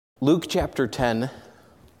Luke chapter 10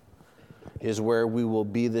 is where we will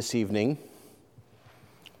be this evening.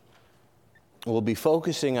 We'll be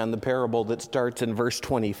focusing on the parable that starts in verse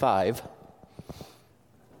 25.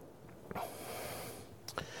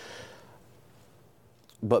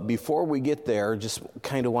 But before we get there, just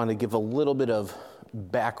kind of want to give a little bit of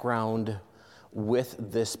background with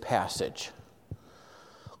this passage.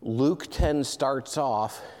 Luke 10 starts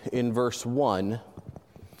off in verse 1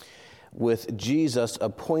 with Jesus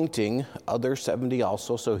appointing other 70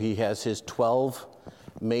 also. So he has his 12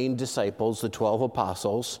 main disciples, the 12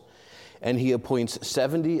 apostles, and he appoints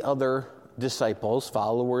 70 other disciples,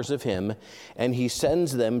 followers of him, and he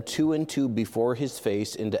sends them 2 and 2 before his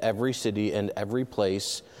face into every city and every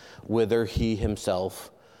place whither he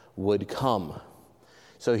himself would come.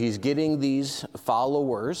 So he's getting these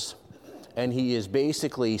followers, and he is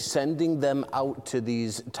basically sending them out to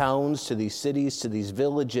these towns, to these cities, to these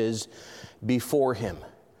villages before him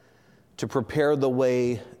to prepare the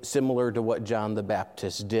way similar to what John the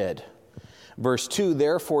Baptist did. Verse 2,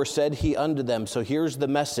 therefore said he unto them, so here's the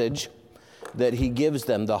message that he gives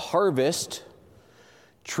them. The harvest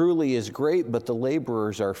truly is great, but the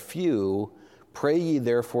laborers are few. Pray ye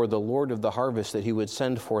therefore the Lord of the harvest that he would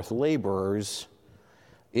send forth laborers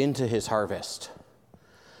into his harvest.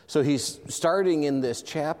 So he's starting in this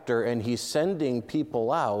chapter and he's sending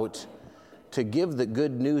people out to give the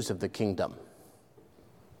good news of the kingdom.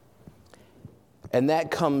 And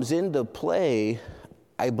that comes into play,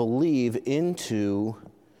 I believe, into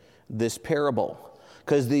this parable.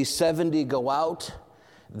 Because these 70 go out,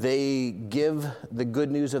 they give the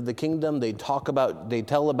good news of the kingdom, they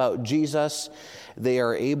tell about Jesus, they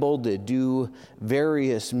are able to do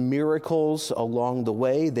various miracles along the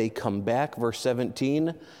way. They come back, verse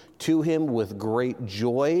 17, to him with great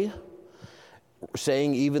joy,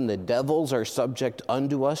 saying, even the devils are subject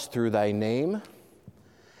unto us through thy name.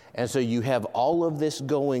 And so you have all of this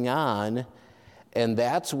going on, and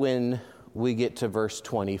that's when we get to verse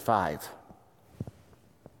 25,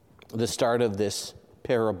 the start of this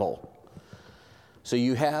parable. So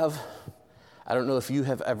you have, I don't know if you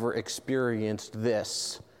have ever experienced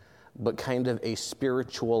this, but kind of a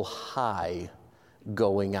spiritual high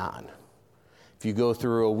going on. If you go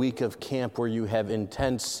through a week of camp where you have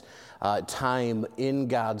intense time in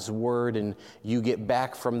God's Word, and you get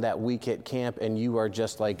back from that week at camp and you are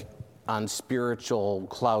just like on spiritual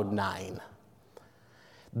cloud 9.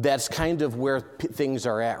 That's kind of where things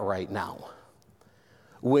are at right now.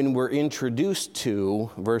 When we're introduced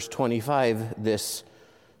to, verse 25, this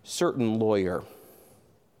certain lawyer.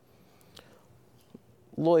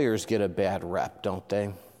 Lawyers get a bad rep, don't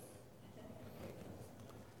they?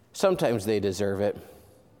 Sometimes they deserve it.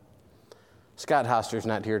 Scott Hoster's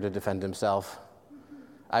not here to defend himself.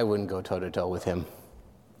 I wouldn't go toe-to-toe with him.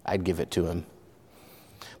 I'd give it to him.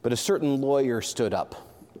 But a certain lawyer stood up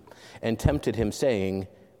and tempted him, saying,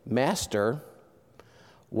 Master,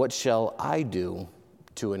 what shall I do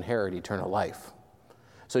to inherit eternal life?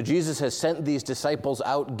 So Jesus has sent these disciples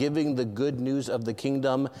out giving the good news of the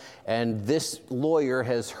kingdom, and this lawyer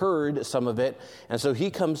has heard some of it, and so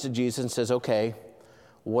he comes to Jesus and says, okay,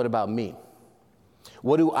 what about me?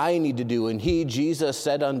 What do I need to do? And Jesus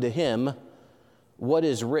said unto him, what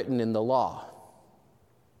is written in the law?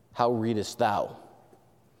 How readest thou?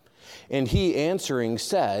 And he answering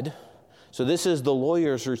said, so this is the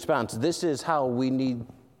lawyer's response. This is how we need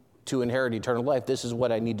to inherit eternal life. This is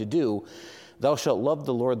what I need to do. Thou shalt love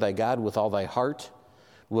the Lord thy God with all thy heart,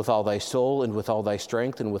 with all thy soul, and with all thy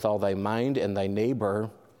strength, and with all thy mind, and thy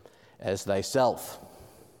neighbor as thyself.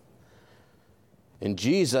 And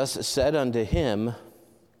Jesus said unto him,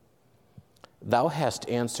 thou hast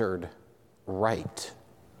answered right.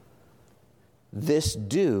 This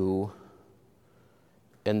do,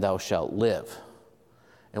 and thou shalt live.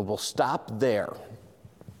 And we'll stop there.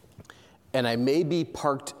 And I may be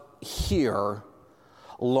parked here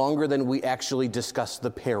longer than we actually discuss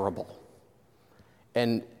the parable.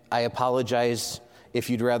 And I apologize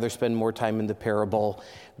if you'd rather spend more time in the parable.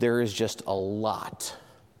 There is just a lot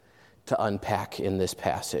to unpack in this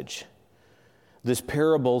passage. This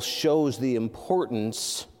parable shows the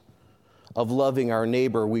importance of loving our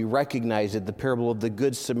neighbor. We recognize it, the parable of the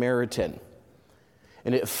Good Samaritan.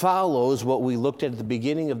 And it follows what we looked at the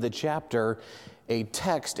beginning of the chapter, a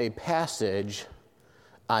passage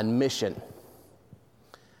on mission.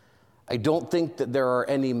 I don't think that there are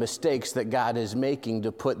any mistakes that God is making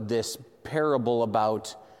to put this parable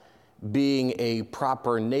about being a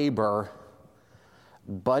proper neighbor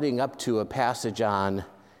butting up to a passage on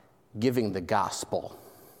giving the gospel,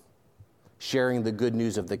 sharing the good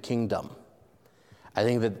news of the kingdom. I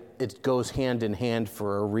think that it goes hand in hand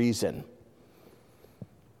for a reason.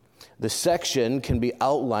 The section can be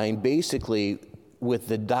outlined basically with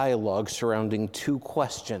the dialogue surrounding two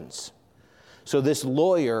questions. So this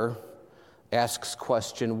lawyer asks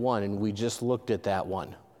question 1, and we just looked at that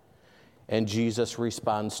one. And Jesus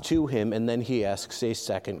responds to him, and then he asks a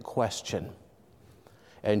second question.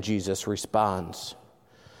 And Jesus responds.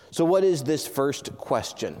 So what is this first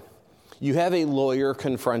question? You have a lawyer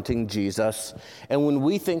confronting Jesus, and when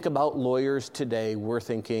we think about lawyers today, we're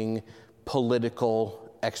thinking political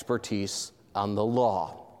expertise on the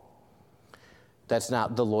law. That's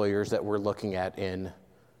not the lawyers that we're looking at in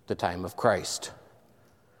the time of Christ.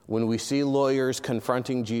 When we see lawyers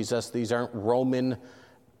confronting Jesus, these aren't Roman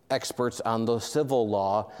experts on the civil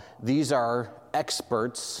law. These are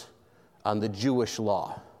experts on the Jewish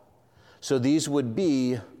law. So these would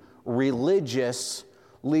be religious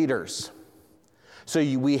leaders. So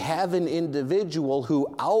we have an individual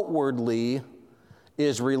who outwardly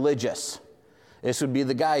is religious. This would be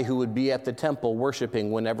the guy who would be at the temple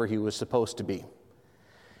worshiping whenever he was supposed to be.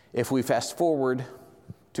 If we fast forward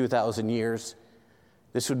 2,000 years,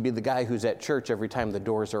 this would be the guy who's at church every time the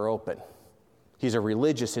doors are open. He's a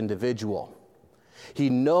religious individual. He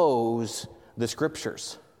knows the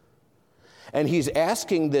scriptures. And he's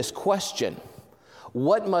asking this question,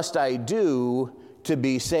 what must I do to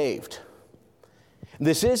be saved?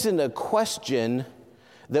 This isn't a question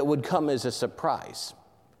that would come as a surprise.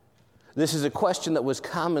 This is a question that was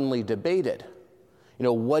commonly debated.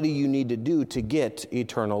 What do you need to do to get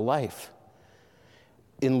eternal life?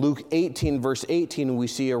 In Luke 18, verse 18, we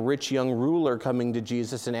see a rich young ruler coming to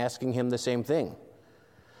Jesus and asking him the same thing.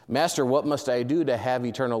 Master, what must I do to have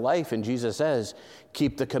eternal life? And Jesus says,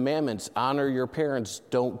 keep the commandments, honor your parents,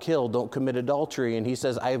 don't kill, don't commit adultery. And he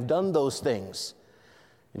says, I have done those things.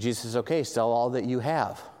 And Jesus says, okay, sell all that you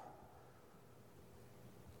have.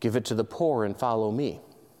 Give it to the poor and follow me.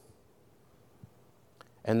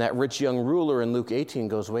 And that rich young ruler in Luke 18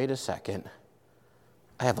 goes, wait a second,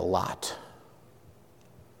 I have a lot.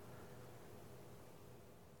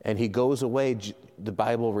 And he goes away, the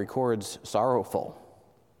Bible records, sorrowful.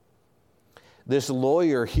 This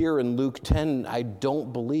lawyer here in Luke 10, I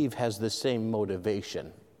don't believe has the same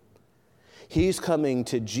motivation. He's coming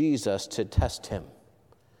to Jesus to test him.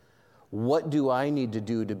 What do I need to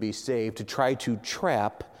do to be saved? To try to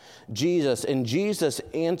trap Jesus. And Jesus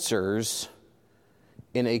answers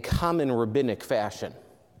in a common rabbinic fashion.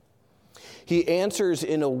 He answers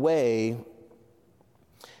in a way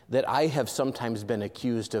that I have sometimes been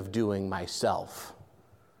accused of doing myself.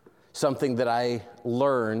 Something that I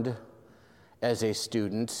learned as a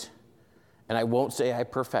student, and I won't say I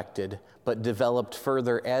perfected, but developed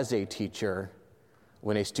further as a teacher.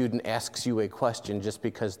 When a student asks you a question just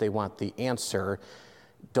because they want the answer,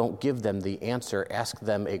 don't give them the answer, ask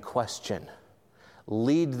them a question.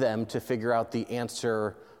 Lead them to figure out the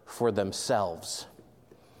answer for themselves.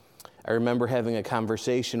 I remember having a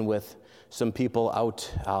conversation with some people out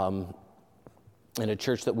in a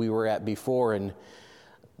church that we were at before, and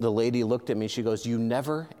the lady looked at me, she goes, you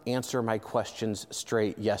never answer my questions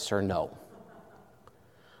straight, yes or no.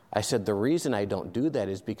 I said, the reason I don't do that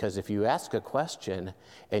is because if you ask a question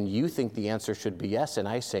and you think the answer should be yes and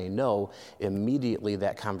I say no, immediately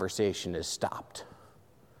that conversation is stopped.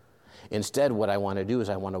 Instead, what I want to do is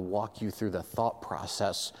I want to walk you through the thought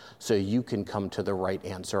process so you can come to the right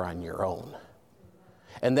answer on your own.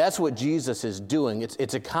 And that's what Jesus is doing.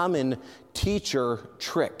 It's a common teacher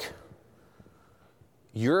trick.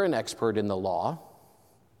 You're an expert in the law.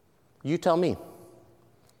 You tell me.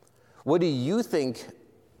 What do you think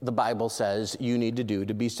the Bible says you need to do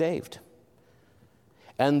to be saved?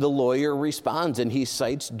 And the lawyer responds, and he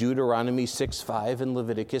cites Deuteronomy 6:5 and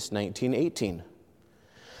Leviticus 19:18.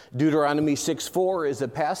 Deuteronomy 6:4 is a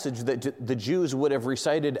passage that the Jews would have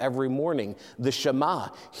recited every morning. The Shema,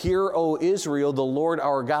 hear, O Israel, the Lord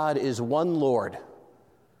our God is one Lord.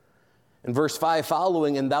 In verse 5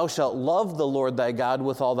 following, and thou shalt love the Lord thy God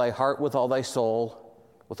with all thy heart, with all thy soul,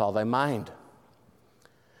 with all thy mind.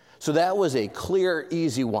 So that was a clear,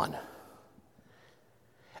 easy one.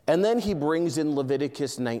 And then he brings in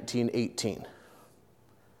Leviticus 19:18,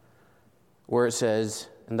 where it says,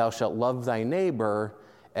 and thou shalt love thy neighbor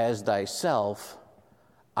as thyself,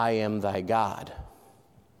 I am thy God.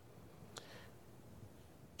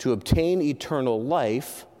 To obtain eternal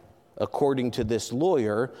life, according to this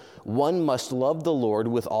lawyer, one must love the Lord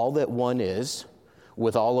with all that one is,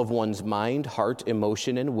 with all of one's mind, heart,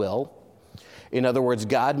 emotion, and will. In other words,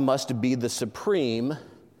 God must be the supreme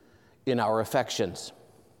in our affections.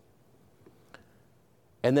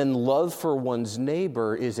 And then love for one's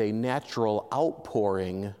neighbor is a natural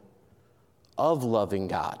outpouring of loving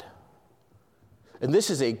God. And this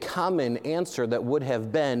is a common answer that would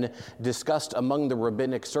have been discussed among the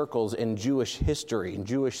rabbinic circles in Jewish history, in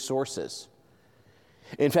Jewish sources.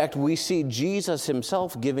 In fact, we see Jesus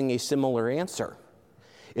himself giving a similar answer.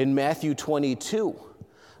 In Matthew 22,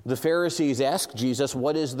 the Pharisees ask Jesus,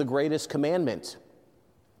 what is the greatest commandment?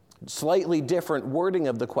 Slightly different wording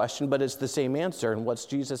of the question, but it's the same answer. And what's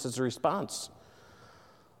Jesus' response?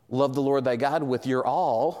 Love the Lord thy God with your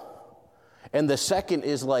all. And the second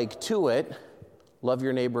is like to it, love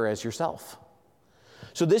your neighbor as yourself.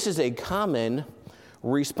 So this is a common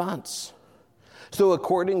response. So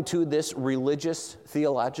according to this religious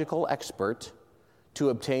theological expert, to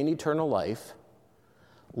obtain eternal life,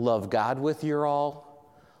 love God with your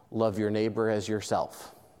all, love your neighbor as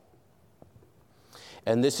yourself.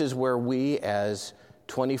 And this is where we as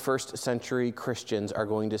 21st century Christians are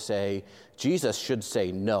going to say, Jesus should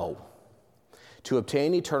say no. To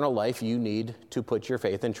obtain eternal life, you need to put your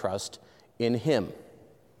faith and trust in him.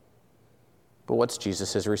 But what's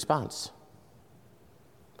Jesus' response?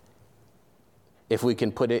 If we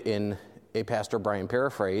can put it in a Pastor Brian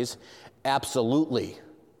paraphrase, absolutely.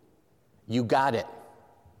 You got it.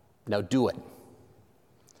 Now do it.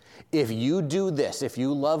 If you do this, if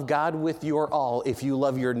you love God with your all, if you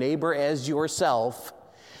love your neighbor as yourself,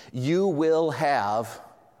 you will have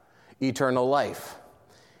eternal life.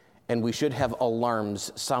 And we should have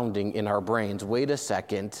alarms sounding in our brains. Wait a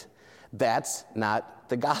second, that's not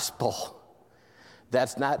the gospel.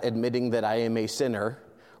 That's not admitting that I am a sinner,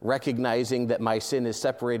 recognizing that my sin is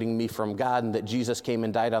separating me from God and that Jesus came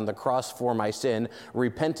and died on the cross for my sin,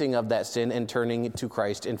 repenting of that sin and turning to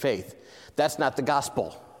Christ in faith. That's not the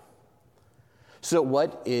gospel. So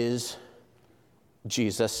what is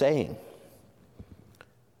Jesus saying?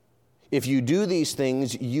 If you do these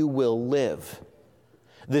things, you will live.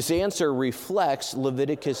 This answer reflects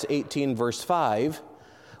Leviticus 18, verse 5,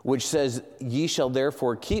 which says, ye shall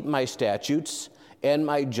therefore keep my statutes and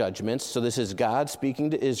my judgments. So this is God speaking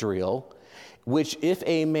to Israel, which if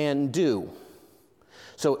a man do.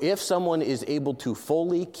 So if someone is able to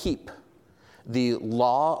fully keep the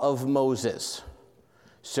law of Moses,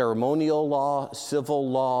 ceremonial law, civil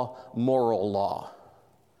law, moral law,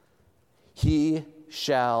 he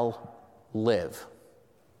shall live.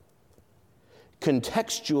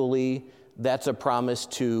 Contextually, that's a promise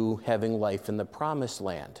to having life in the promised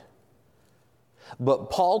land. But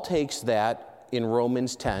Paul takes that in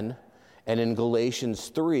Romans 10 and in Galatians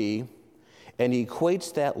 3 and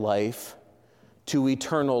equates that life to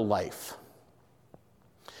eternal life.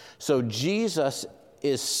 So Jesus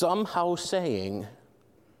is somehow saying,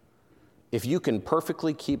 if you can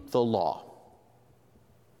perfectly keep the law,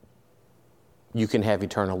 you can have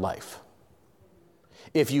eternal life.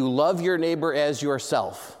 If you love your neighbor as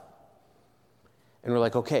yourself, and we're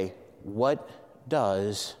like, okay, what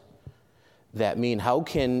does that mean? How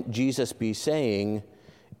can Jesus be saying,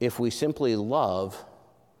 if we simply love,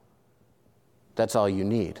 that's all you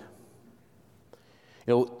need?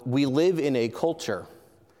 You know, we live in a culture,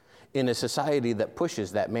 in a society that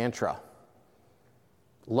pushes that mantra.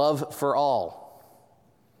 Love for all.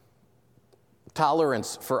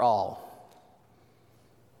 Tolerance for all.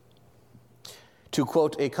 To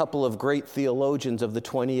quote a couple of great theologians of the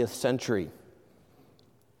 20th century,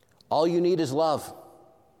 all you need is love.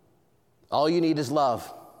 All you need is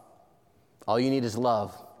love. All you need is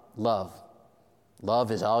love. Love.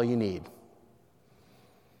 Love is all you need.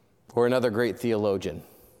 Or another great theologian,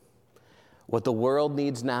 what the world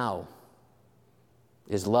needs now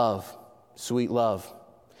is love, sweet love.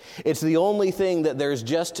 It's the only thing that there's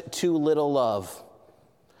just too little of.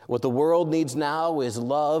 What the world needs now is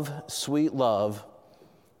love, sweet love.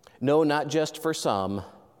 No, not just for some,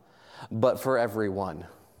 but for everyone.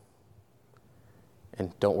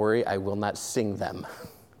 And don't worry, I will not sing them.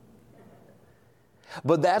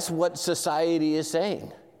 But that's what society is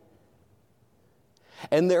saying.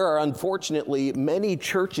 And there are unfortunately many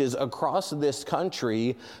churches across this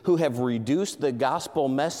country who have reduced the gospel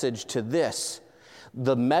message to this.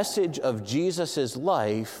 The message of Jesus'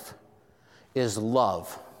 life is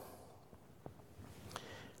love.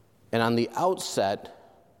 And on the outset,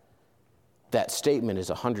 that statement is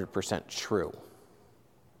 100% true.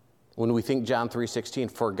 When we think John 3:16,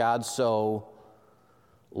 for God so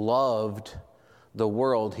loved the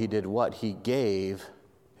world, he did what? He gave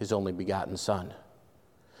his only begotten Son.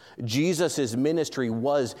 Jesus' ministry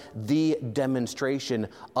was the demonstration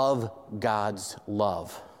of God's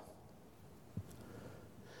love.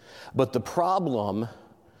 But the problem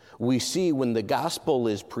we see when the gospel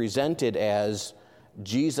is presented as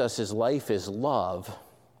Jesus' life is love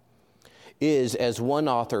is, as one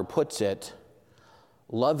author puts it,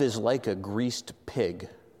 love is like a greased pig.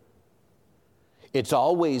 It's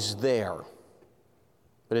always there,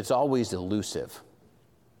 but it's always elusive.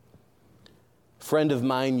 A friend of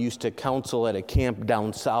mine used to counsel at a camp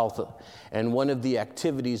down south, and one of the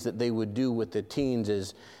activities that they would do with the teens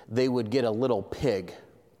is they would get a little pig,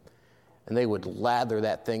 and they would lather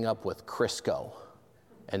that thing up with Crisco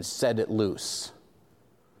and set it loose.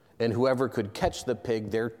 And whoever could catch the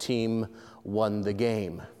pig, their team won the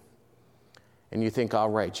game. And you think, all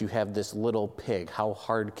right, you have this little pig. How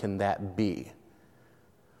hard can that be?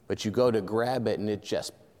 But you go to grab it, and it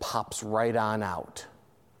just pops right on out.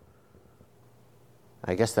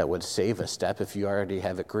 I guess that would save a step. If you already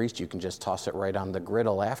have it greased, you can just toss it right on the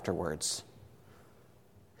griddle afterwards.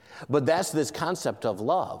 But that's this concept of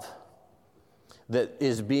love that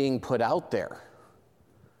is being put out there.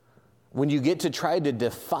 When you get to try to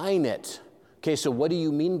define it, okay, so what do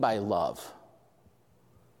you mean by love?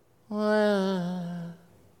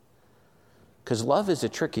 Because love is a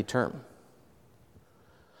tricky term.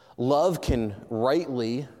 Love can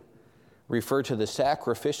rightly refer to the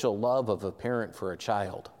sacrificial love of a parent for a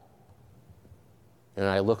child. And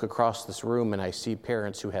I look across this room and I see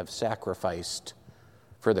parents who have sacrificed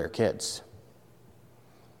for their kids.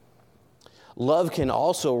 Love can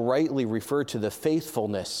also rightly refer to the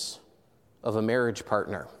faithfulness of a marriage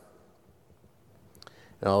partner.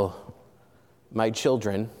 You know, my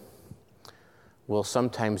children will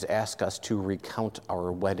sometimes ask us to recount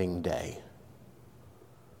our wedding day.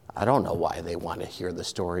 I don't know why they want to hear the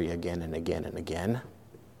story again and again and again.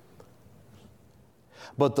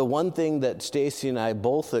 But the one thing that Stacy and I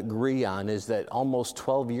both agree on is that almost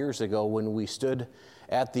 12 years ago, when we stood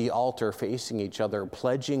at the altar facing each other,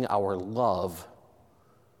 pledging our love,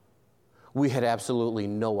 we had absolutely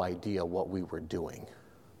no idea what we were doing.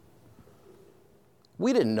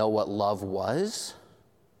 We didn't know what love was.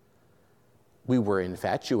 We were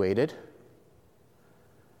infatuated.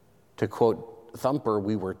 To quote Thumper,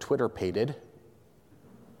 we were Twitter-pated.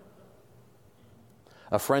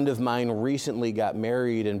 A friend of mine recently got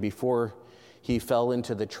married, and before he fell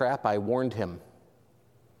into the trap, I warned him.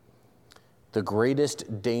 The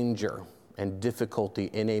greatest danger and difficulty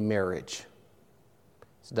in a marriage,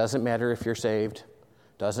 it doesn't matter if you're saved,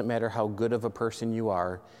 doesn't matter how good of a person you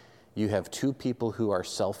are, you have two people who are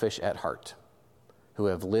selfish at heart, who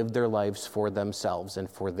have lived their lives for themselves and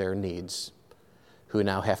for their needs, who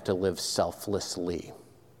now have to live selflessly.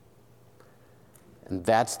 And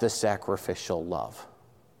that's the sacrificial love.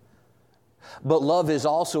 But love is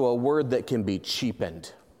also a word that can be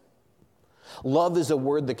cheapened. Love is a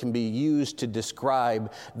word that can be used to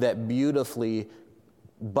describe that beautifully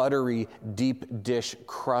buttery, deep dish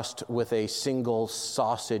crust with a single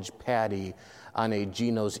sausage patty on a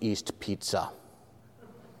Gino's East pizza,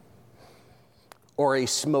 or a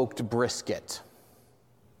smoked brisket,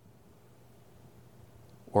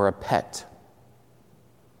 or a pet.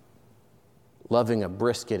 Loving a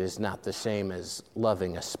brisket is not the same as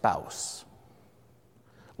loving a spouse.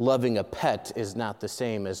 Loving a pet is not the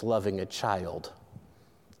same as loving a child,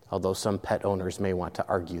 although some pet owners may want to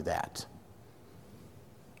argue that.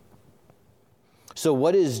 So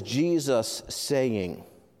what is Jesus saying?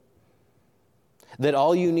 That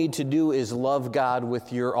all you need to do is love God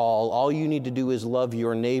with your all. All you need to do is love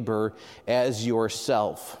your neighbor as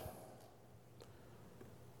yourself.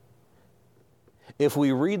 If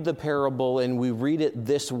we read the parable and we read it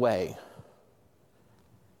this way,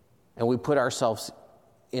 and we put ourselves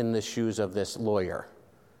in the shoes of this lawyer,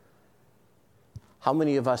 how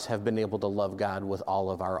many of us have been able to love God with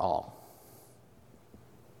all of our all?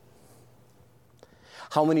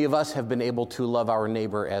 How many of us have been able to love our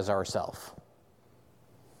neighbor as ourselves?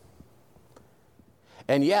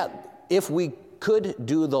 And yet, if we could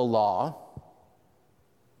do the law,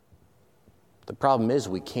 the problem is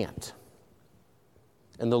we can't.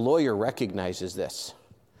 And the lawyer recognizes this.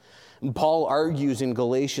 And Paul argues in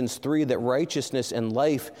Galatians 3 that righteousness and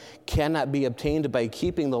life cannot be obtained by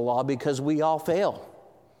keeping the law because we all fail.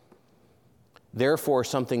 Therefore,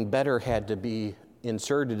 something better had to be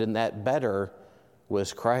inserted, and that better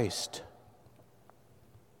was Christ.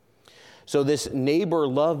 So this neighbor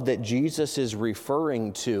love that Jesus is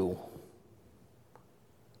referring to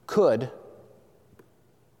could,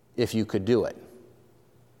 if you could do it.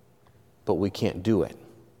 But we can't do it.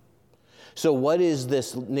 So what is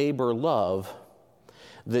this neighbor love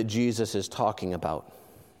that Jesus is talking about?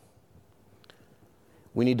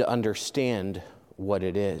 We need to understand what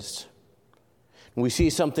it is. We see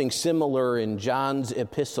something similar in John's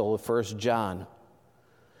epistle, 1 John.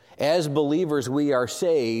 As believers, we are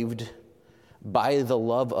saved by the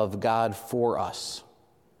love of God for us,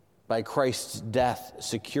 by Christ's death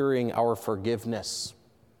securing our forgiveness.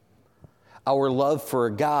 Our love for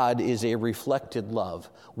God is a reflected love.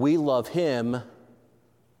 We love him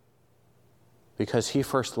because he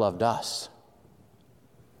first loved us.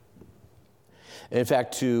 In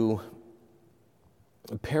fact, to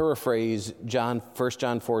paraphrase 1 John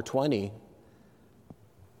 4:20,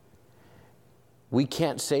 we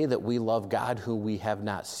can't say that we love God who we have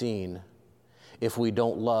not seen if we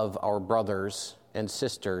don't love our brothers and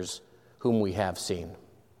sisters whom we have seen.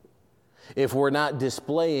 If we're not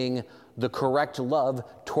displaying the correct love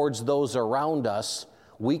towards those around us,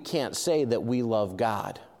 we can't say that we love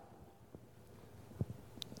God.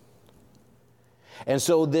 And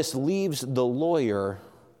so this leaves the lawyer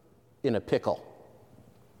in a pickle.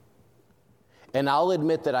 And I'll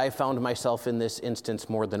admit that I found myself in this instance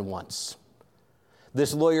more than once.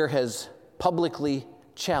 This lawyer has publicly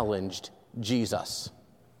challenged Jesus.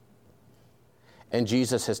 And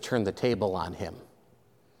Jesus has turned the table on him.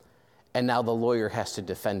 And now the lawyer has to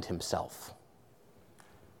defend himself.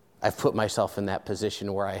 I've put myself in that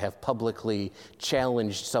position where I have publicly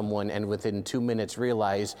challenged someone and within 2 minutes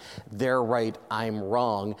realize they're right, I'm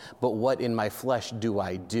wrong, but what in my flesh do?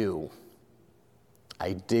 I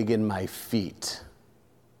dig in my feet.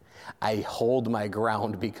 I hold my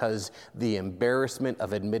ground because the embarrassment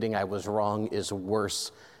of admitting I was wrong is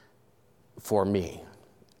worse for me.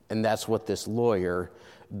 And that's what this lawyer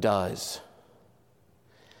does.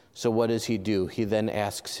 So what does he do? He then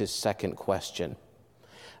asks his second question.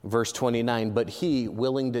 Verse 29, but he,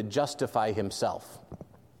 willing to justify himself,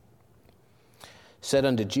 said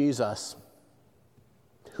unto Jesus,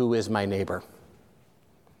 who is my neighbor?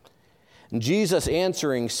 And Jesus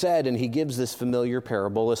answering said, and he gives this familiar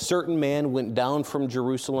parable, a certain man went down from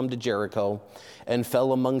Jerusalem to Jericho and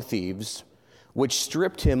fell among thieves, which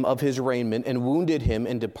stripped him of his raiment and wounded him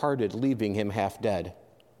and departed, leaving him half dead.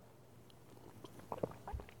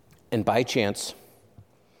 And by chance,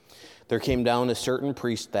 there came down a certain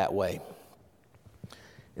priest that way.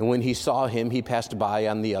 And when he saw him, he passed by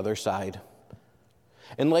on the other side.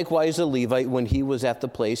 And likewise a Levite, when he was at the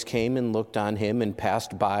place, came and looked on him and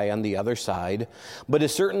passed by on the other side. But a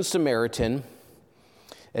certain Samaritan,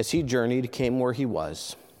 as he journeyed, came where he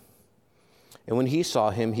was. And when he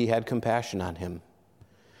saw him, he had compassion on him,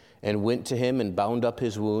 and went to him and bound up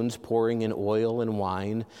his wounds, pouring in oil and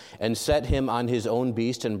wine, and set him on his own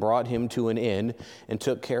beast, and brought him to an inn, and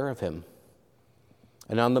took care of him.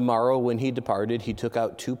 And on the morrow, when he departed, he took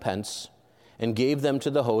out 2 pence, and gave them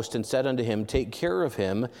to the host, and said unto him, take care of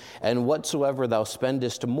him, and whatsoever thou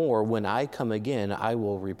spendest more, when I come again, I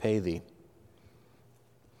will repay thee.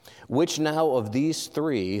 Which now of these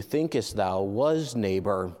 3 thinkest thou was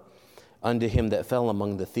neighbor unto him that fell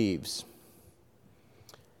among the thieves?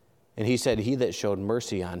 And he said, he that showed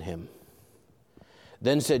mercy on him.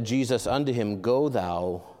 Then said Jesus unto him, go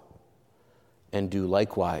thou and do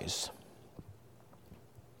likewise.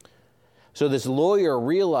 So this lawyer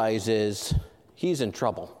realizes he's in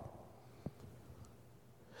trouble.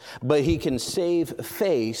 But he can save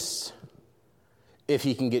face if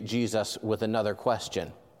he can get Jesus with another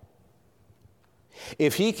question.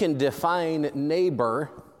 If he can define neighbor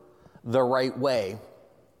the right way,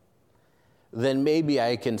 then maybe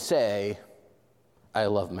I can say, I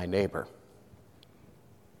love my neighbor.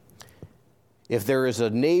 If there is a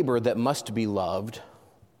neighbor that must be loved,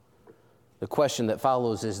 the question that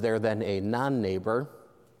follows, is there then a non-neighbor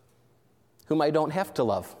whom I don't have to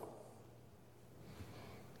love?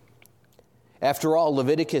 After all,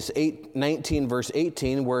 Leviticus 19, verse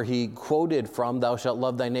 18, where he quoted from, thou shalt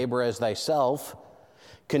love thy neighbor as thyself,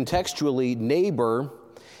 contextually, neighbor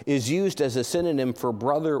is used as a synonym for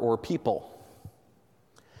brother or people.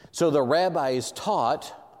 So the rabbis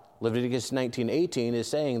taught, Leviticus 19:18 is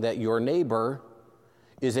saying that your neighbor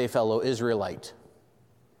is a fellow Israelite.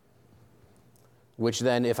 Which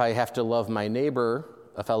then, if I have to love my neighbor,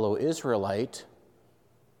 a fellow Israelite,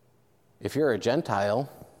 if you're a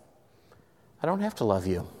Gentile, I don't have to love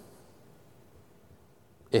you.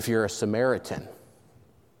 If you're a Samaritan,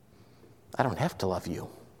 I don't have to love you.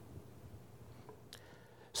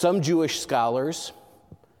 Some Jewish scholars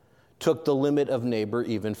took the limit of neighbor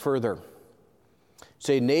even further.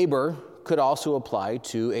 Say neighbor could also apply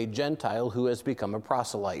to a Gentile who has become a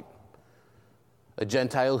proselyte, a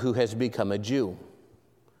Gentile who has become a Jew,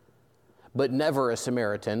 but never a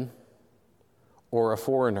Samaritan or a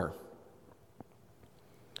foreigner.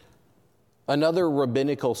 Another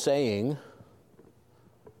rabbinical saying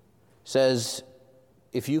says,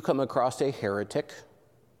 if you come across a heretic,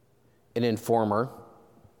 an informer,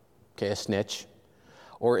 a snitch,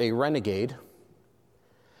 or a renegade,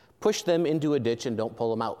 push them into a ditch and don't pull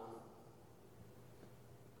them out.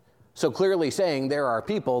 So clearly saying there are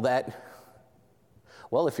people that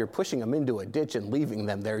Well, if you're pushing them into a ditch and leaving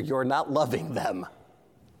them there, you're not loving them.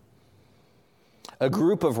 A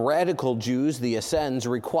group of radical Jews, the Essenes,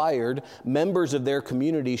 required members of their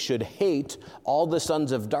community should hate all the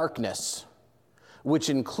sons of darkness, which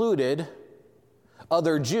included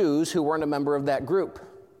other Jews who weren't a member of that group.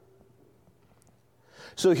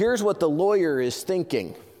 So here's what the lawyer is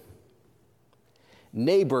thinking.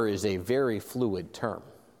 Neighbor is a very fluid term.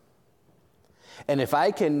 And if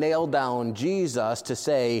I can nail down Jesus to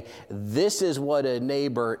say, this is what a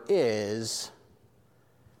neighbor is,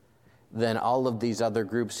 then all of these other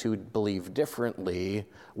groups who believe differently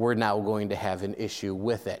were now going to have an issue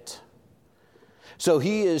with it. So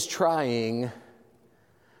he is trying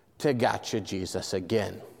to gotcha Jesus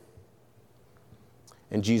again.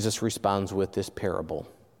 And Jesus responds with this parable.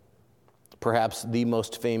 Perhaps the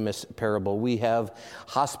most famous parable. We have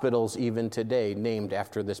hospitals even today named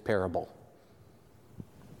after this parable.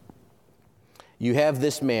 You have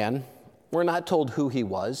this man, we're not told who he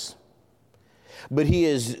was, but he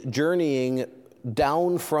is journeying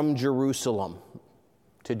down from Jerusalem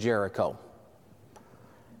to Jericho.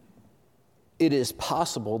 It is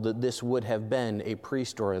possible that this would have been a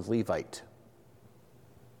priest or a Levite.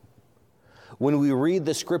 When we read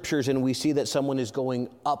the scriptures and we see that someone is going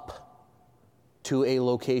up to a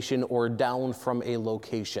location or down from a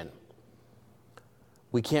location,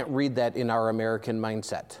 we can't read that in our American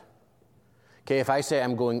mindset. Okay, if I say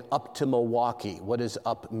I'm going up to Milwaukee, what does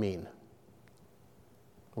up mean?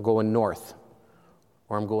 I'm going north.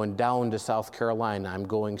 Or I'm going down to South Carolina, I'm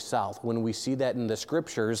going south. When we see that in the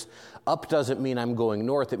scriptures, up doesn't mean I'm going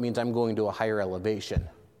north, it means I'm going to a higher elevation.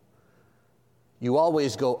 You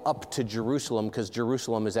always go up to Jerusalem because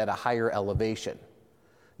Jerusalem is at a higher elevation.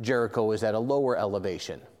 Jericho is at a lower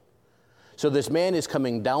elevation. So this man is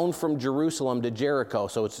coming down from Jerusalem to Jericho,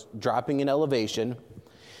 so it's dropping in elevation.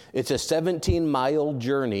 It's a 17-mile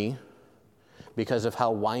journey because of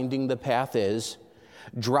how winding the path is,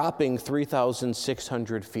 dropping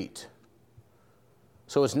 3,600 feet.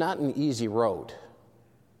 So it's not an easy road.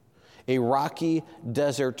 A rocky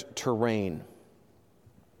desert terrain.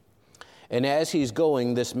 And as he's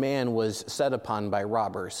going, this man was set upon by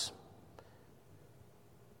robbers.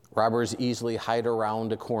 Robbers easily hide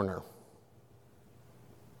around a corner.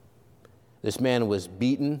 This man was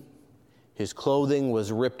beaten, his clothing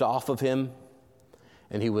was ripped off of him,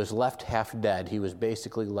 and he was left half dead. He was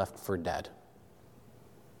basically left for dead.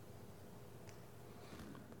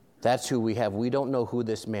 That's who we have. We don't know who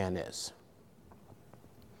this man is.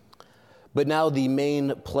 But now the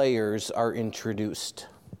main players are introduced.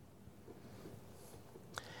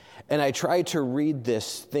 And I tried to read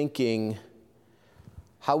this thinking,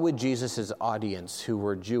 how would Jesus' audience, who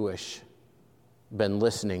were Jewish, been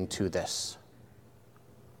listening to this?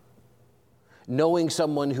 Knowing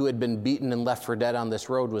someone who had been beaten and left for dead on this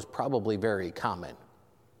road was probably very common.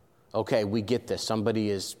 Okay, we get this. Somebody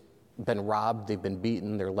has been robbed, they've been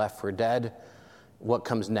beaten, they're left for dead. What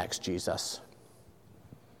comes next, Jesus?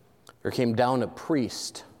 There came down a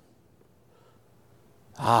priest.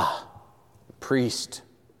 Priest.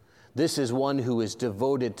 This is one who is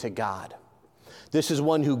devoted to God. This is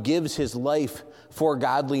one who gives his life for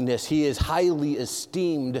godliness. He is highly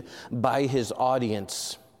esteemed by his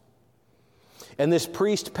audience. And this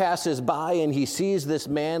priest passes by and he sees this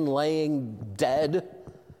man laying dead.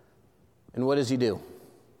 And what does he do?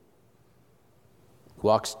 He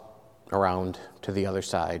walks around to the other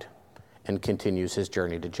side and continues his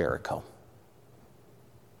journey to Jericho.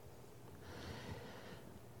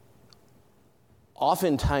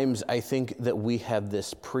 Oftentimes, I think that we have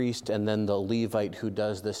this priest and then the Levite who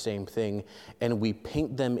does the same thing, and we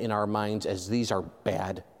paint them in our minds as these are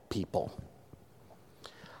bad people.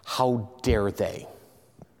 How dare they?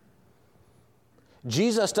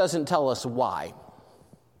 Jesus doesn't tell us why.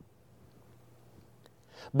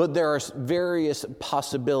 But there are various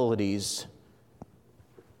possibilities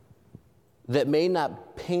that may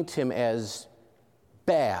not paint him as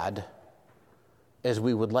bad as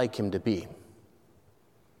we would like him to be.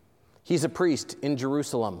 He's a priest in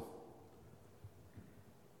Jerusalem.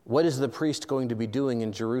 What is the priest going to be doing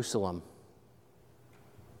in Jerusalem?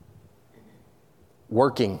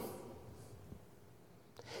 Working.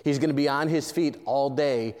 He's going to be on his feet all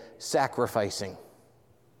day sacrificing.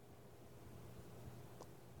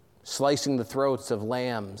 Slicing the throats of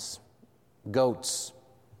lambs, goats,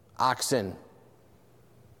 oxen,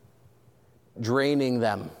 draining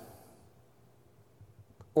them,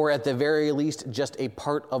 or at the very least, just a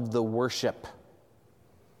part of the worship.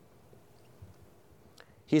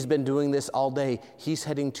 He's been doing this all day. He's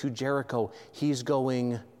heading to Jericho. He's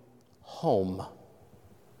going home.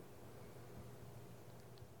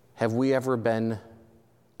 Have we ever been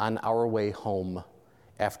on our way home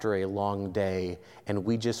after a long day, and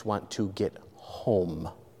we just want to get home.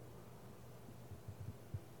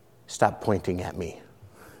 Stop pointing at me.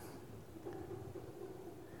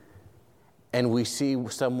 And we see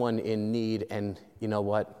someone in need, and you know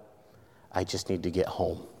what? I just need to get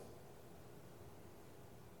home.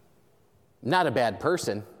 Not a bad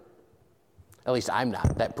person. At least I'm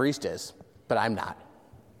not. That priest is, but I'm not.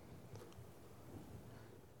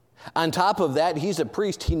 On top of that, he's a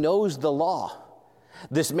priest. He knows the law.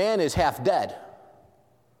 This man is half dead.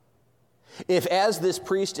 If, as this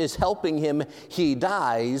priest is helping him, he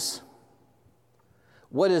dies,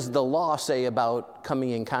 what does the law say about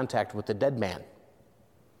coming in contact with the dead man?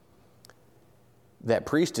 That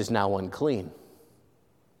priest is now unclean.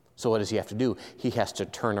 So what does he have to do? He has to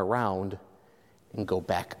turn around and go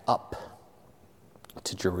back up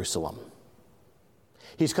to Jerusalem.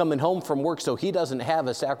 He's coming home from work, so he doesn't have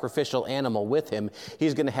a sacrificial animal with him.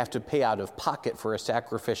 He's going to have to pay out of pocket for a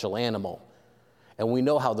sacrificial animal. And we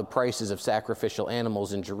know how the prices of sacrificial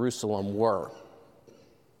animals in Jerusalem were.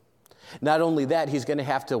 Not only that, he's going to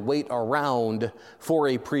have to wait around for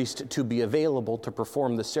a priest to be available to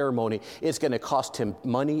perform the ceremony. It's going to cost him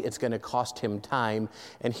money. It's going to cost him time.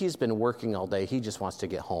 And he's been working all day. He just wants to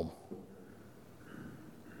get home.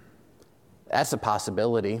 That's a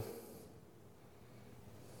possibility.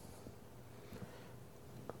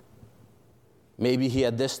 Maybe he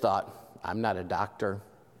had this thought: I'm not a doctor.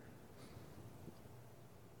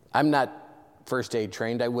 I'm not first aid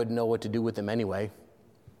trained. I wouldn't know what to do with him anyway.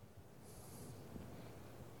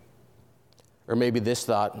 Or maybe this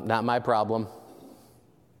thought: not my problem.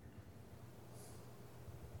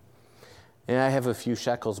 And I have a few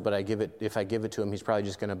shekels, but if I give it to him, he's probably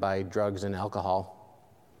just going to buy drugs and alcohol.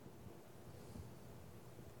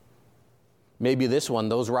 Maybe this one: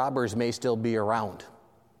 those robbers may still be around.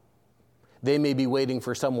 They may be waiting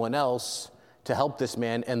for someone else to help this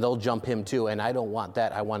man, and they'll jump him too. And I don't want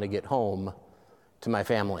that. I want to get home to my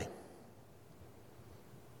family.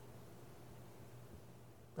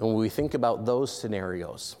 And when we think about those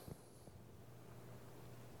scenarios,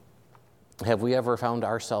 have we ever found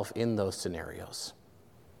ourselves in those scenarios?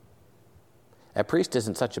 That priest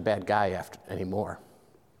isn't such a bad guy anymore.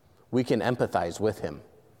 We can empathize with him.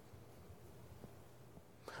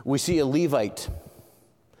 We see a Levite.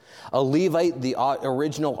 A Levite, the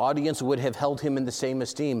original audience would have held him in the same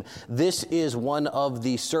esteem. This is one of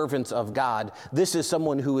the servants of God. This is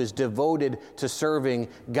someone who is devoted to serving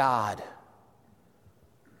God.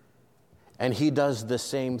 And he does the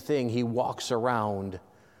same thing. He walks around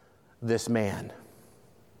this man.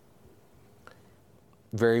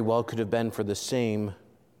 Very well could have been for the same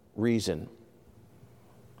reason.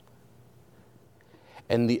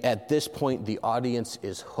 And at this point, the audience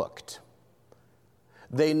is hooked.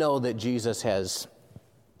 They know that Jesus has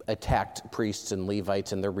attacked priests and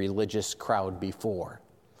Levites and the religious crowd before.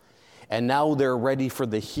 And now they're ready for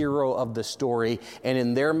the hero of the story. And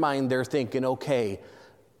in their mind, they're thinking, okay,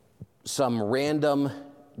 some random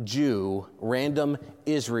Jew, random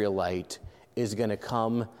Israelite is going to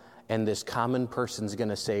come, and this common person's going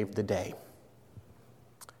to save the day.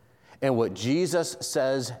 And what Jesus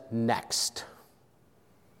says next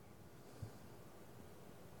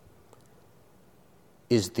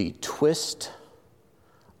is the twist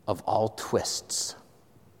of all twists.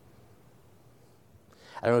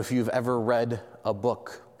 I don't know if you've ever read a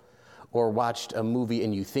book or watched a movie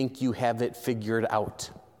and you think you have it figured out.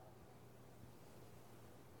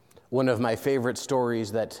 One of my favorite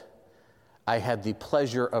stories that I had the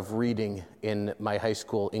pleasure of reading in my high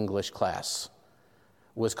school English class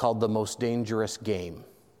was called The Most Dangerous Game,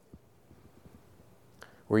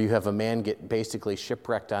 where you have a man get basically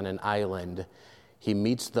shipwrecked on an island. He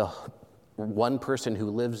meets the one person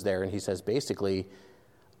who lives there, and he says, basically,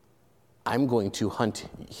 I'm going to hunt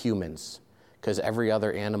humans because every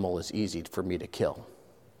other animal is easy for me to kill.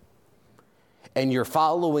 And you're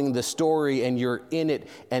following the story, and you're in it,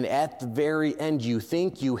 and at the very end, you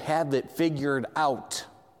think you have it figured out.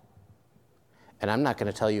 And I'm not going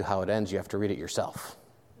to tell you how it ends. You have to read it yourself.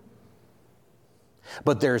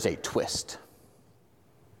 But there's a twist.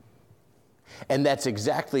 And that's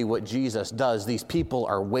exactly what Jesus does. These people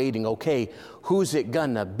are waiting. Okay, who's it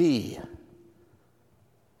gonna be?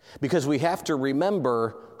 Because we have to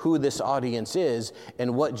remember who this audience is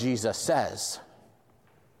and what Jesus says.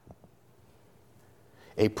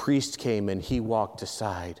 A priest came and he walked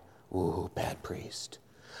aside. Ooh, bad priest.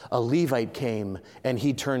 A Levite came and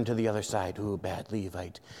he turned to the other side. Ooh, bad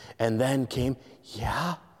Levite. And then came,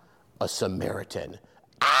 a Samaritan.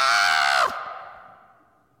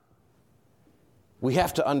 We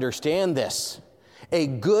have to understand this. A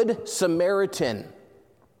good Samaritan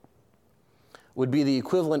would be the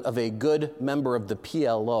equivalent of a good member of the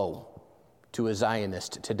PLO to a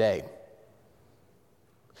Zionist today.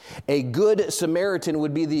 A good Samaritan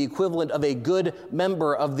would be the equivalent of a good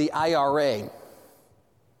member of the IRA.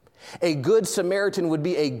 A good Samaritan would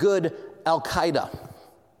be a good Al-Qaeda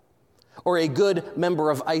or a good member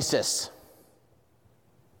of ISIS.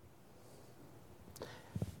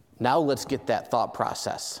 Now let's get that thought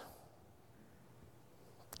process.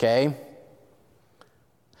 Okay?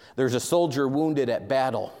 There's a soldier wounded at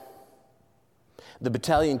battle. The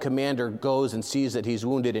battalion commander goes and sees that he's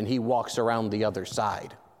wounded, and he walks around the other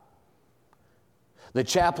side. The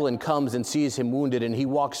chaplain comes and sees him wounded, and he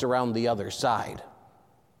walks around the other side.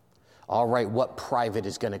 All right, what private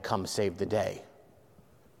is going to come save the day?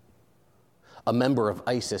 A member of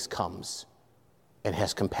ISIS comes and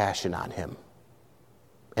has compassion on him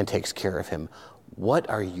and takes care of him. What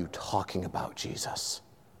are you talking about, Jesus?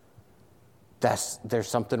 There's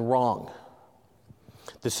something wrong.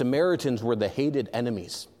 The Samaritans were the hated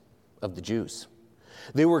enemies of the Jews.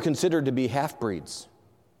 They were considered to be half-breeds.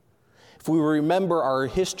 If we remember our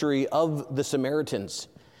history of the Samaritans,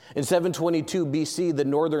 in 722 BC, the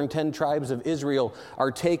northern 10 tribes of Israel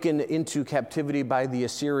are taken into captivity by the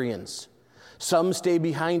Assyrians. Some stay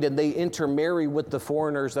behind and they intermarry with the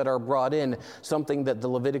foreigners that are brought in, something that the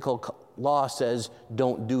Levitical law says,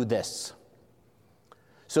 don't do this.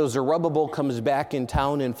 So Zerubbabel comes back in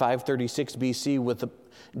town in 536 BC with the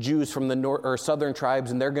Jews from the southern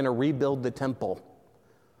tribes, and they're going to rebuild the temple.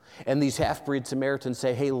 And these half-breed Samaritans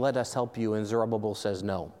say, hey, let us help you. And Zerubbabel says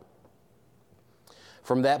no.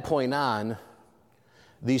 From that point on,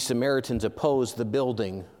 these Samaritans oppose the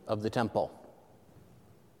building of the temple.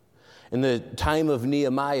 In the time of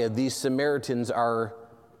Nehemiah, these Samaritans are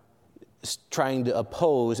trying to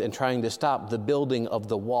oppose and trying to stop the building of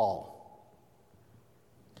the wall.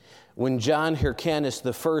 When John Hyrcanus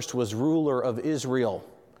I was ruler of Israel,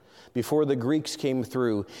 before the Greeks came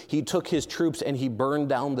through, he took his troops and he burned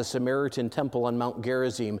down the Samaritan temple on Mount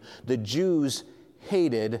Gerizim. The Jews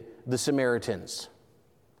hated the Samaritans.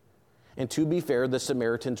 And to be fair, the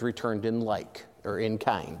Samaritans returned in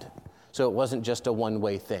kind. So it wasn't just a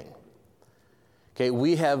one-way thing. Okay,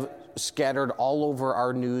 we have scattered all over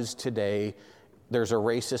our news today, there's a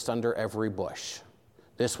racist under every bush.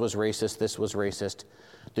 This was racist, this was racist.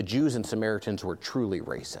 The Jews and Samaritans were truly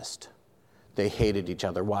racist. They hated each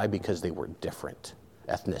other. Why? Because they were different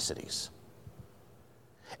ethnicities.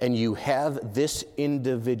 And you have this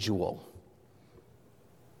individual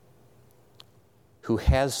who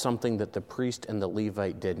has something that the priest and the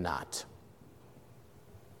Levite did not.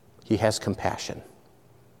 He has compassion.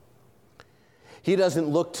 He doesn't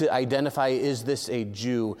look to identify, is this a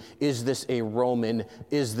Jew? Is this a Roman?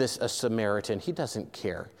 Is this a Samaritan? He doesn't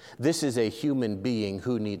care. This is a human being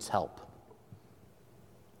who needs help.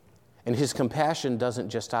 And his compassion doesn't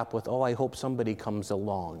just stop with, I hope somebody comes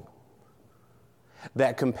along.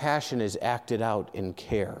 That compassion is acted out in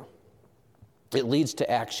care. It leads to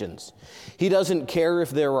actions. He doesn't care if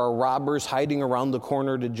there are robbers hiding around the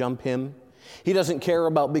corner to jump him. He doesn't care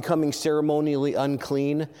about becoming ceremonially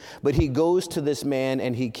unclean, but he goes to this man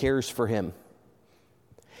and he cares for him.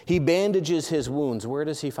 He bandages his wounds. Where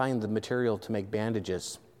does he find the material to make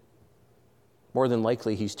bandages? More than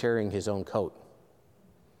likely, he's tearing his own coat.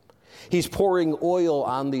 He's pouring oil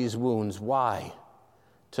on these wounds. Why?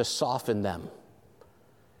 To soften them.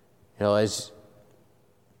 As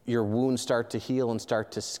your wounds start to heal and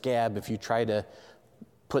start to scab, if you try to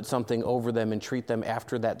put something over them and treat them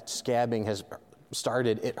after that scabbing has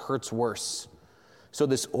started, it hurts worse. So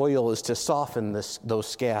this oil is to soften those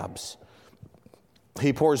scabs.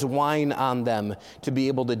 He pours wine on them to be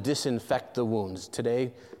able to disinfect the wounds.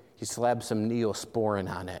 Today, he slapped some Neosporin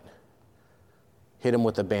on it. Hit him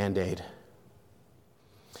with a Band-Aid.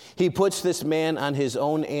 He puts this man on his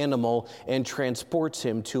own animal and transports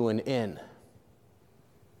him to an inn.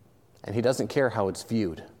 And he doesn't care how it's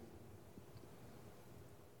viewed.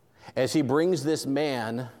 As he brings this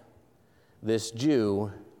man, this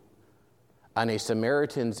Jew, on a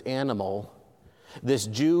Samaritan's animal, this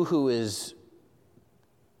Jew who is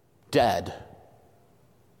dead,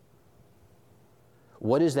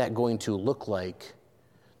 what is that going to look like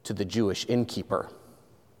to the Jewish innkeeper?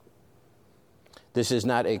 This is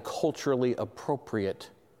not a culturally appropriate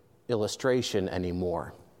illustration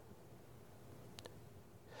anymore.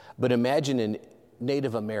 But imagine a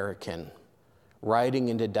Native American riding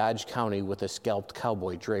into Dodge County with a scalped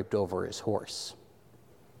cowboy draped over his horse.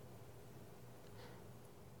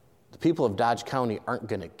 The people of Dodge County aren't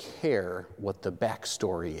going to care what the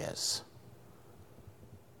backstory is.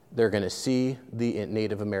 They're going to see the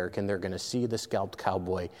Native American. They're going to see the scalped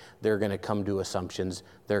cowboy. They're going to come to assumptions.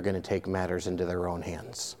 They're going to take matters into their own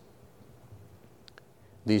hands.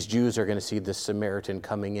 These Jews are going to see this Samaritan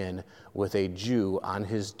coming in with a Jew on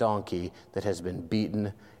his donkey that has been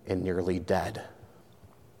beaten and nearly dead.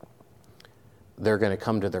 They're going to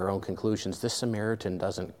come to their own conclusions. This Samaritan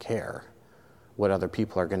doesn't care what other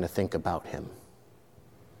people are going to think about him.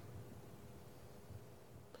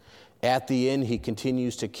 At the inn, he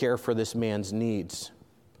continues to care for this man's needs.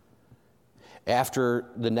 After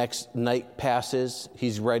the next night passes,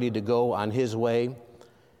 he's ready to go on his way,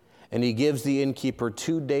 and he gives the innkeeper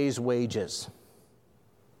 2 days' wages.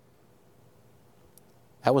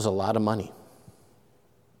 That was a lot of money.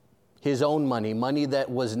 His own money that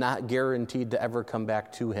was not guaranteed to ever come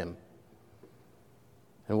back to him.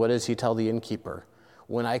 And what does he tell the innkeeper?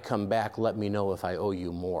 When I come back, let me know if I owe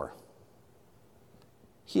you more.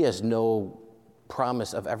 He has no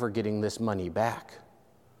promise of ever getting this money back.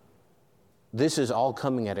 This is all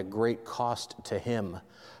coming at a great cost to him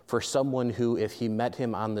for someone who, if he met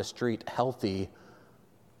him on the street healthy,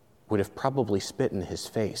 would have probably spit in his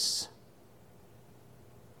face.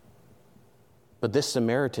 But this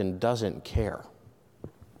Samaritan doesn't care.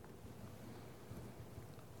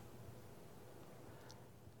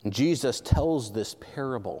 Jesus tells this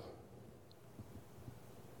parable.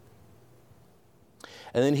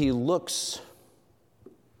 And then he looks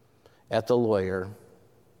at the lawyer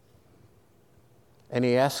and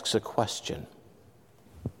he asks a question.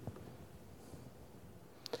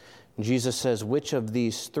 Jesus says, which of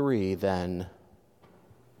these three then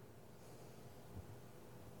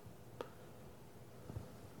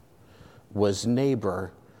was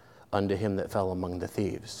neighbor unto him that fell among the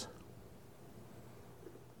thieves?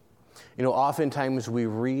 You know, oftentimes we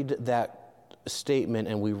read that statement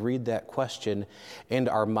and we read that question and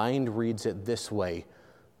our mind reads it this way: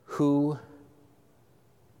 who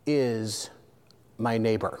is my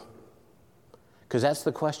neighbor? Because that's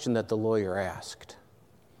the question that the lawyer asked.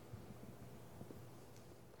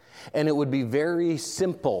 And it would be very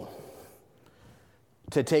simple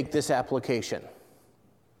to take this application.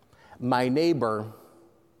 My neighbor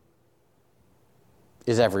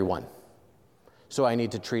is everyone. So I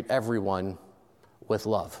need to treat everyone with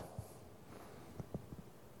love.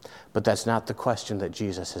 But that's not the question that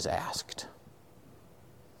Jesus has asked.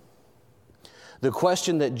 The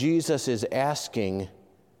question that Jesus is asking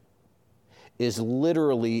is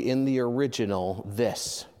literally in the original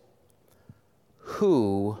this: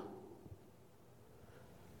 who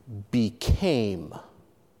became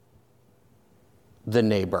the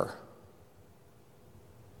neighbor?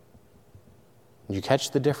 Did you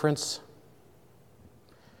catch the difference?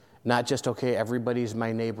 Not just, okay, everybody's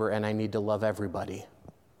my neighbor and I need to love everybody.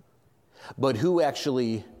 But who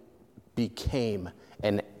actually became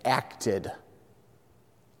and acted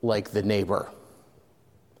like the neighbor?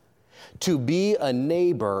 To be a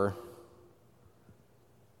neighbor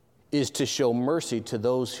is to show mercy to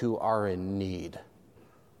those who are in need,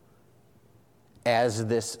 as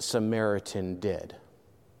this Samaritan did.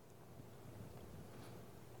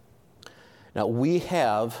 Now, we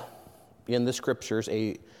have in the scriptures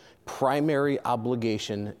a primary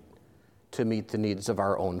obligation to meet the needs of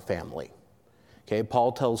our own family. Okay,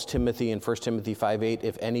 Paul tells Timothy in 1 Timothy 5:8,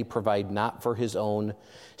 if any provide not for his own,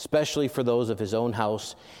 especially for those of his own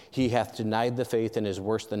house, he hath denied the faith and is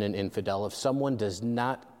worse than an infidel. If someone does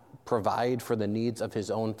not provide for the needs of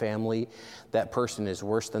his own family, that person is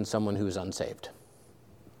worse than someone who is unsaved.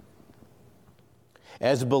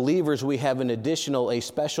 As believers, we have a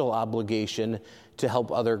special obligation to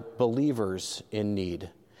help other believers in need.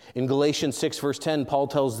 In Galatians 6, verse 10, Paul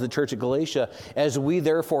tells the church at Galatia, as we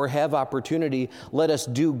therefore have opportunity, let us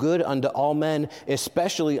do good unto all men,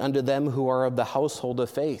 especially unto them who are of the household of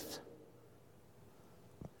faith.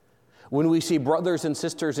 When we see brothers and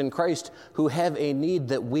sisters in Christ who have a need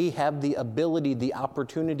that we have the ability, the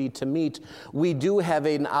opportunity to meet, we do have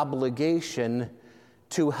an obligation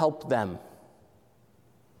to help them.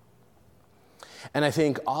 And I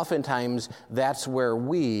think oftentimes that's where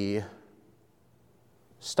we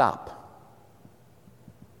stop.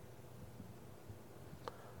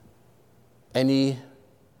 Any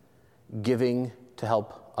giving to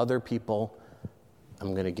help other people,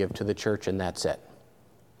 I'm going to give to the church and that's it.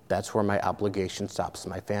 That's where my obligation stops.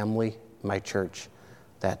 My family, my church,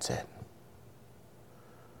 that's it.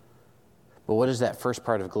 But what does that first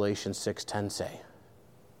part of Galatians 6:10 say?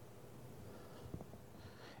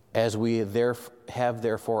 As we have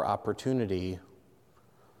therefore opportunity,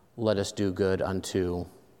 let us do good unto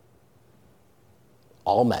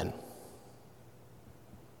all men.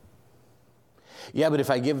 Yeah, but if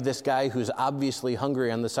I give this guy who's obviously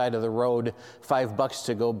hungry on the side of the road $5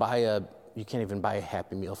 to go buy you can't even buy a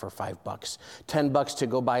Happy Meal for $5. $10 to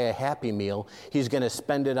go buy a Happy Meal, he's going to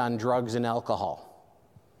spend it on drugs and alcohol.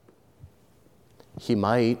 He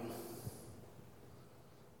might.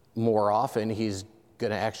 More often, he's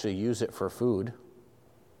going to actually use it for food.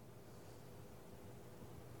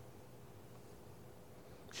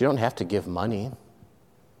 You don't have to give money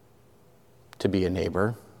to be a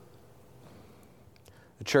neighbor.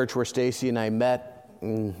 The church where Stacy and I met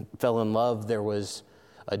and fell in love, there was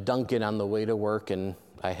a Dunkin' on the way to work, and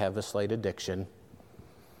I have a slight addiction.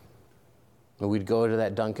 And we'd go to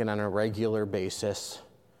that Dunkin' on a regular basis,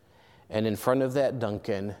 and in front of that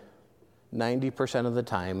Dunkin', 90% of the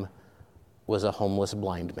time, was a homeless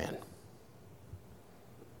blind man.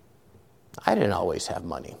 I didn't always have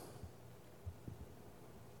money.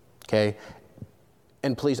 Okay?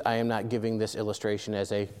 And please, I am not giving this illustration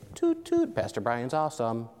as a toot toot, Pastor Brian's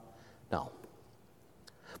awesome. No.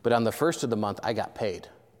 But on the first of the month, I got paid.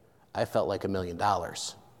 I felt like $1 million.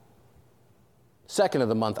 Second of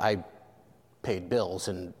the month, I paid bills,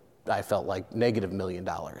 and I felt like negative $1 million.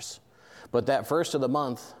 But that first of the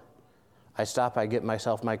month, I stop, I get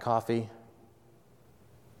myself my coffee,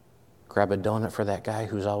 grab a donut for that guy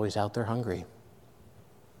who's always out there hungry.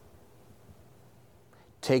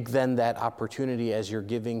 Take then that opportunity as you're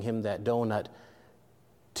giving him that donut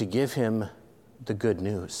to give him the good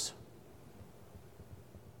news.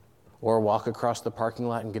 Or walk across the parking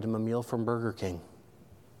lot and get him a meal from Burger King.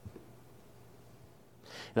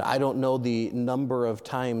 Now, I don't know the number of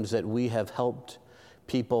times that we have helped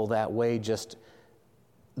people that way, just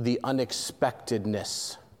the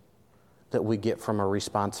unexpectedness that we get from a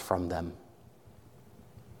response from them.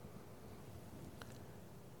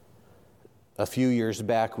 A few years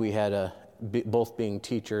back, we had both being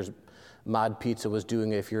teachers, Mod Pizza was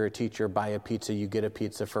doing, if you're a teacher, buy a pizza, you get a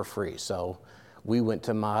pizza for free. So we went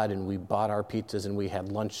to Mod and we bought our pizzas, and we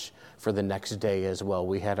had lunch for the next day as well.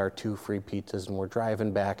 We had our 2 free pizzas, and we're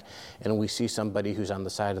driving back, and we see somebody who's on the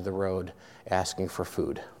side of the road asking for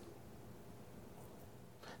food.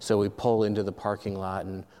 So we pull into the parking lot,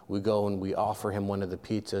 and we go and we offer him one of the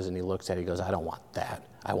pizzas, and he looks at it, he goes, I don't want that.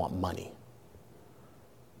 I want money.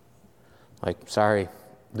 Like, sorry,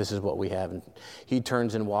 this is what we have. And he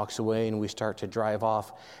turns and walks away, and we start to drive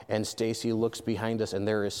off, and Stacy looks behind us, and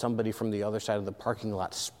there is somebody from the other side of the parking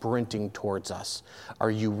lot sprinting towards us. Are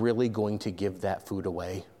you really going to give that food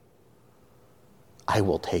away? I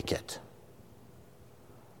will take it.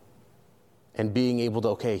 And being able to,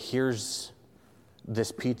 okay, here's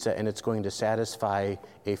this pizza, and it's going to satisfy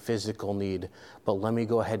a physical need, but let me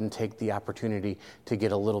go ahead and take the opportunity to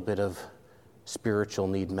get a little bit of spiritual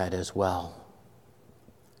need met as well.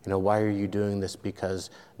 You know, why are you doing this?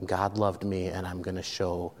 Because God loved me, and I'm going to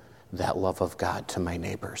show that love of God to my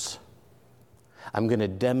neighbors. I'm going to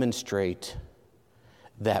demonstrate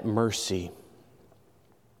that mercy.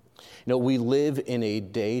 You know, we live in a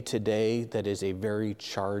day-to-day that is a very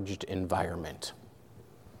charged environment.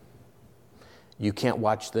 You can't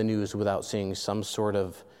watch the news without seeing some sort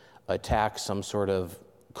of attack, some sort of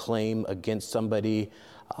claim against somebody.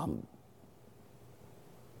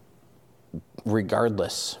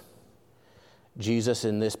 Regardless, Jesus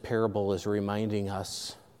in this parable is reminding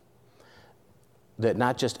us that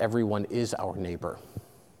not just everyone is our neighbor,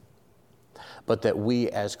 but that we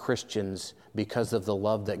as Christians, because of the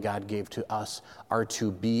love that God gave to us, are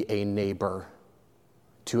to be a neighbor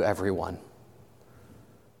to everyone,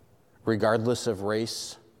 regardless of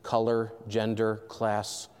race, color, gender,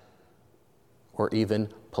 class, or even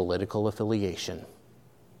political affiliation.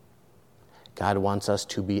 God wants us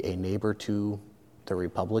to be a neighbor to the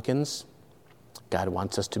Republicans. God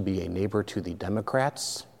wants us to be a neighbor to the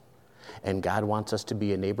Democrats. And God wants us to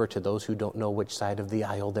be a neighbor to those who don't know which side of the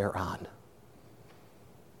aisle they're on.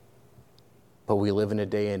 But we live in a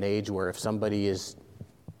day and age where if somebody is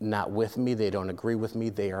not with me, they don't agree with me,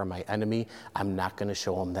 they are my enemy, I'm not going to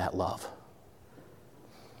show them that love.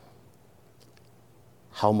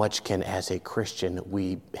 How much can, as a Christian,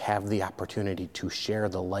 we have the opportunity to share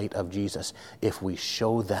the light of Jesus if we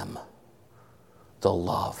show them the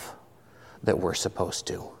love that we're supposed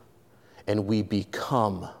to, and we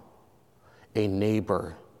become a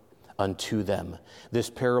neighbor unto them. This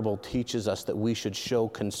parable teaches us that we should show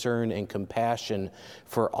concern and compassion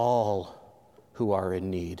for all who are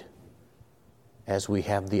in need as we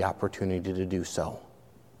have the opportunity to do so.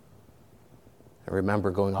 I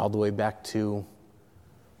remember going all the way back to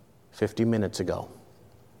 50 minutes ago.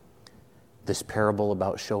 This parable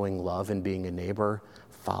about showing love and being a neighbor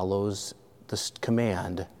follows this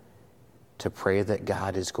command to pray that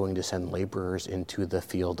God is going to send laborers into the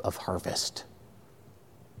field of harvest.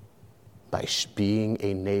 by being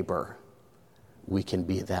a neighbor, we can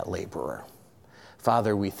be that laborer.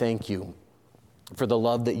 Father, we thank you for the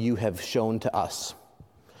love that you have shown to us,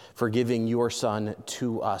 for giving your Son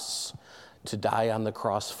to us to die on the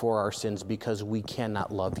cross for our sins, because we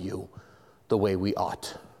cannot love you the way we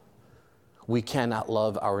ought. We cannot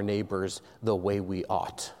love our neighbors the way we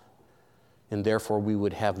ought, and therefore we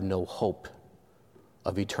would have no hope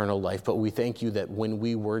of eternal life. But we thank you that when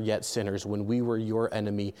we were yet sinners, when we were your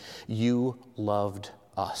enemy, you loved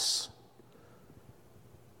us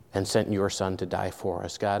and sent your Son to die for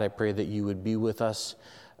us. God, I pray that you would be with us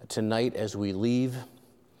tonight as we leave,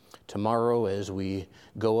 tomorrow as we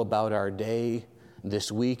go about our day,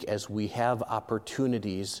 this week as we have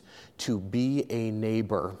opportunities to be a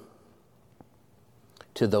neighbor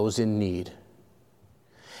to those in need.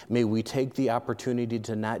 May we take the opportunity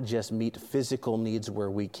to not just meet physical needs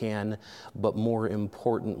where we can, but more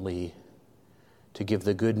importantly, to give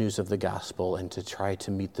the good news of the gospel and to try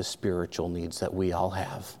to meet the spiritual needs that we all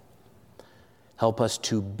have. Help us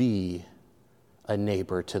to be a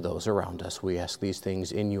neighbor to those around us. We ask these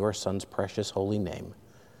things in your Son's precious holy name.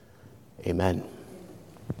 Amen.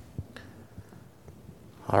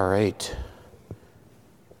 All right.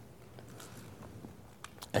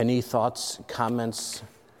 Any thoughts, comments?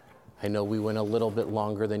 I know we went a little bit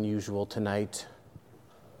longer than usual tonight.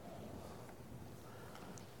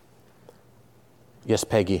 Yes,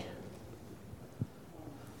 Peggy.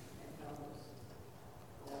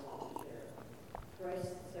 Christ's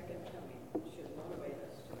second coming should motivate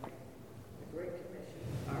us to make the Great Commission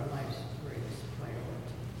our life's greatest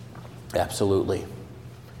priority. Absolutely.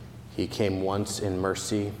 He came once in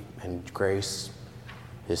mercy and grace.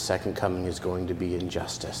 His second coming is going to be in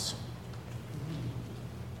justice.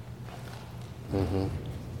 Mm-hmm.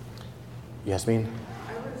 Yasmin?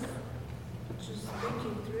 I was just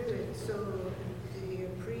thinking through it. So the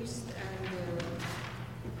priest and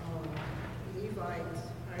the Levites,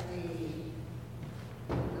 are they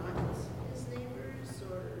not his neighbors,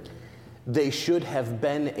 or? They should have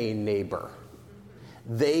been a neighbor.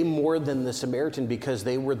 They, more than the Samaritan, because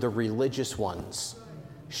they were the religious ones,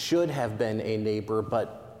 should have been a neighbor,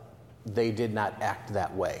 but they did not act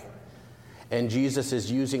that way. And Jesus is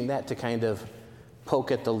using that to kind of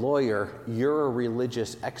poke at the lawyer. You're a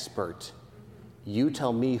religious expert. You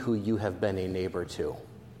tell me who you have been a neighbor to.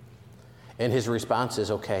 And his response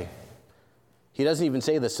is, okay. He doesn't even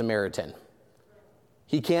say the Samaritan.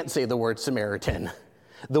 He can't say the word Samaritan.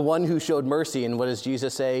 The one who showed mercy. And what does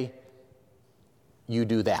Jesus say? You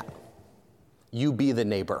do that. You be the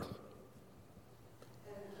neighbor.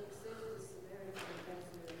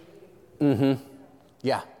 Mm-hmm.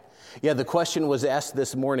 Yeah. Yeah, the question was asked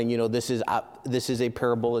this morning, this is a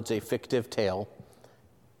parable, it's a fictive tale.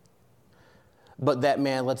 But that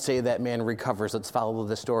man, let's say that man recovers, let's follow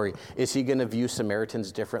the story. Is he going to view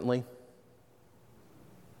Samaritans differently?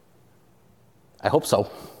 I hope so.